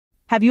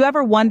Have you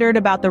ever wondered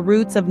about the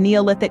roots of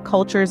Neolithic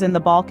cultures in the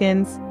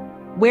Balkans?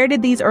 Where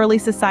did these early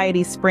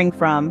societies spring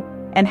from,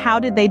 and how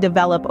did they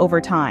develop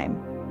over time?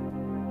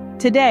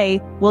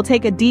 Today, we'll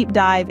take a deep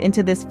dive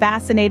into this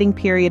fascinating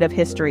period of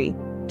history,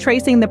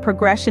 tracing the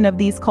progression of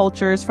these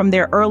cultures from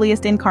their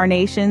earliest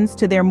incarnations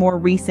to their more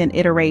recent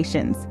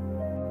iterations.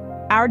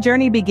 Our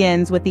journey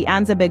begins with the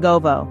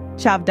Anza-Begovo,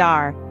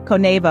 Chavdar,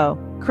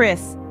 Konevo,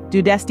 Kris,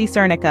 Dudesti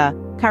Cernica,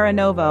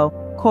 Karanovo,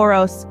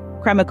 Koros,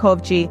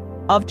 Kremakovci,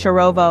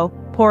 Ovcharovo,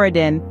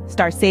 Porodin,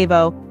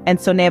 Starčevo, and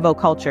Sonevo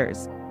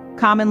cultures,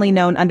 commonly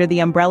known under the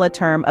umbrella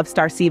term of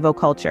Starčevo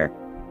culture.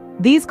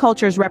 These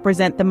cultures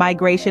represent the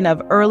migration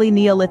of early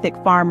Neolithic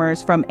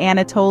farmers from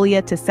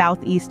Anatolia to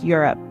Southeast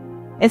Europe,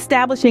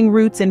 establishing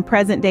roots in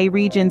present-day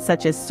regions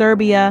such as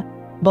Serbia,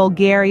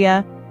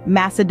 Bulgaria,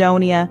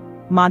 Macedonia,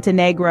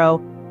 Montenegro,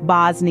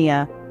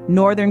 Bosnia,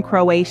 northern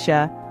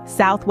Croatia,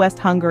 southwest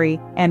Hungary,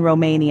 and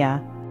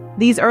Romania.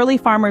 These early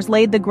farmers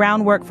laid the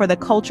groundwork for the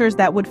cultures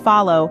that would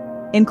follow,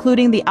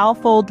 including the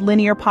Alfold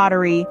linear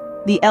pottery,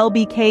 the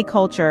LBK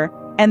culture,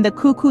 and the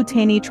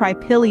Cucuteni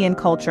Trypillian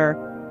culture,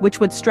 which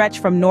would stretch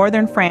from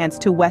northern France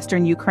to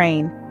western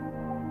Ukraine.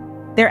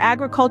 Their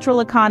agricultural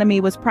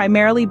economy was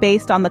primarily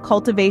based on the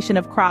cultivation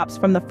of crops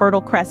from the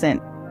Fertile Crescent,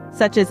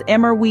 such as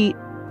emmer wheat,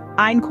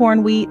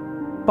 einkorn wheat,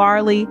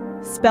 barley,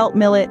 spelt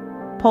millet,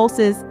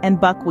 pulses, and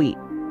buckwheat.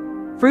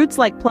 Fruits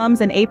like plums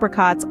and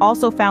apricots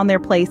also found their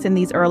place in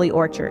these early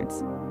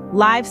orchards.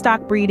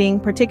 Livestock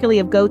breeding, particularly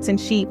of goats and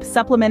sheep,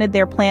 supplemented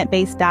their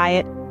plant-based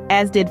diet,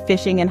 as did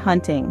fishing and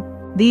hunting.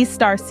 These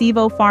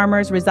Starčevo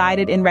farmers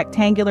resided in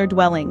rectangular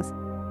dwellings,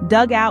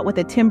 dug out with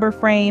a timber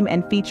frame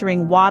and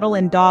featuring wattle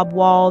and daub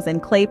walls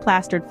and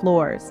clay-plastered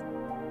floors.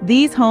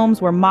 These homes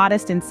were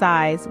modest in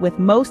size, with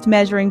most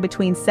measuring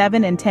between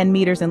 7 and 10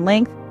 meters in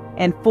length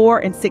and 4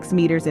 and 6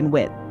 meters in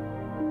width.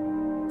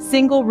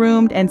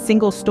 Single-roomed and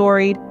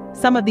single-storied,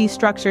 some of these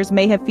structures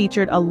may have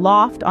featured a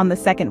loft on the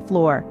second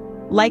floor,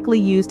 likely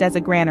used as a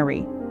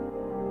granary.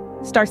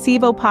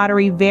 Starčevo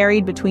pottery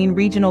varied between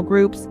regional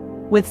groups,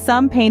 with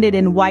some painted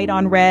in white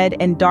on red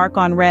and dark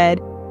on red,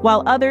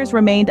 while others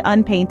remained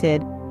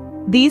unpainted.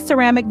 These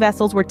ceramic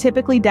vessels were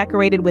typically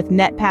decorated with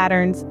net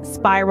patterns,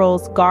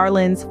 spirals,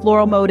 garlands,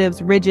 floral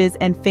motifs, ridges,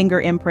 and finger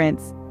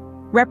imprints.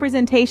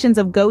 Representations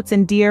of goats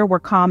and deer were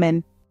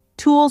common.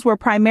 Tools were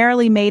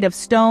primarily made of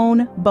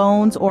stone,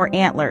 bones, or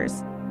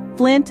antlers.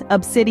 Flint,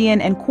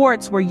 obsidian, and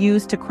quartz were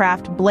used to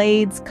craft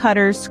blades,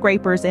 cutters,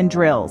 scrapers, and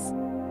drills.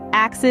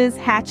 Axes,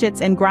 hatchets,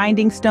 and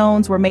grinding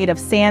stones were made of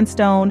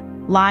sandstone,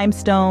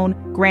 limestone,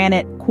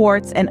 granite,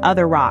 quartz, and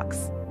other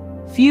rocks.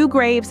 Few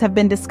graves have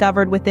been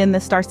discovered within the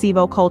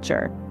Starčevo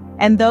culture,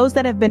 and those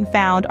that have been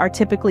found are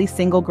typically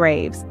single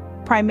graves,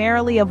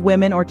 primarily of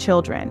women or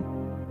children.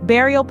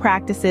 Burial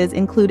practices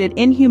included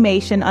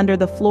inhumation under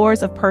the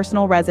floors of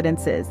personal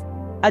residences,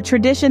 a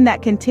tradition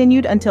that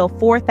continued until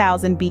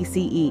 4000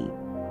 BCE.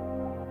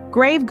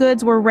 Grave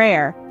goods were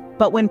rare,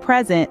 but when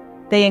present,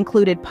 they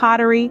included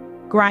pottery,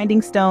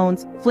 grinding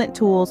stones, flint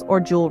tools, or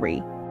jewelry.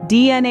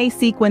 DNA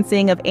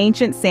sequencing of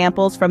ancient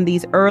samples from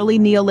these early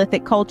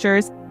Neolithic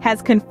cultures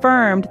has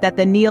confirmed that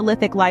the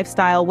Neolithic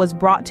lifestyle was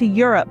brought to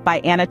Europe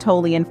by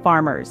Anatolian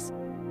farmers.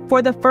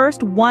 For the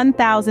first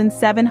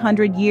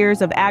 1,700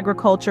 years of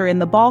agriculture in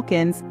the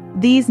Balkans,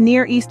 these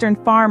Near Eastern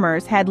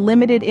farmers had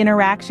limited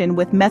interaction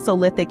with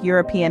Mesolithic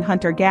European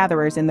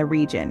hunter-gatherers in the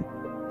region.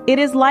 It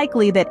is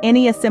likely that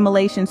any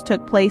assimilations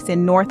took place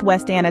in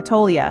northwest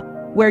Anatolia,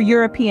 where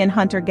European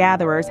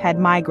hunter-gatherers had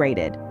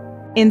migrated.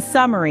 In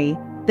summary,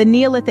 the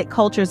Neolithic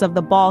cultures of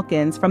the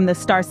Balkans, from the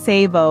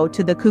Starčevo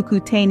to the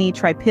Cucuteni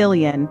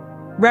Trypillian,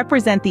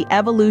 represent the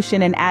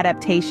evolution and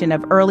adaptation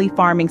of early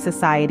farming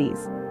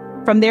societies.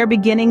 From their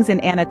beginnings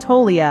in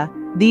Anatolia,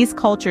 these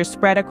cultures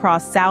spread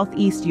across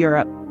Southeast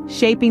Europe,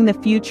 shaping the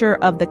future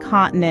of the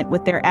continent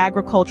with their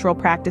agricultural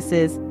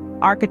practices,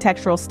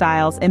 architectural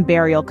styles, and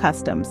burial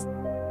customs.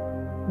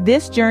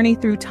 This journey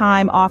through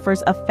time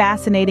offers a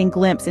fascinating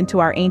glimpse into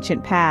our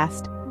ancient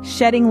past,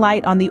 shedding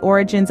light on the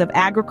origins of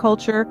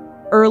agriculture,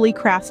 early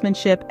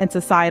craftsmanship, and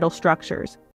societal structures.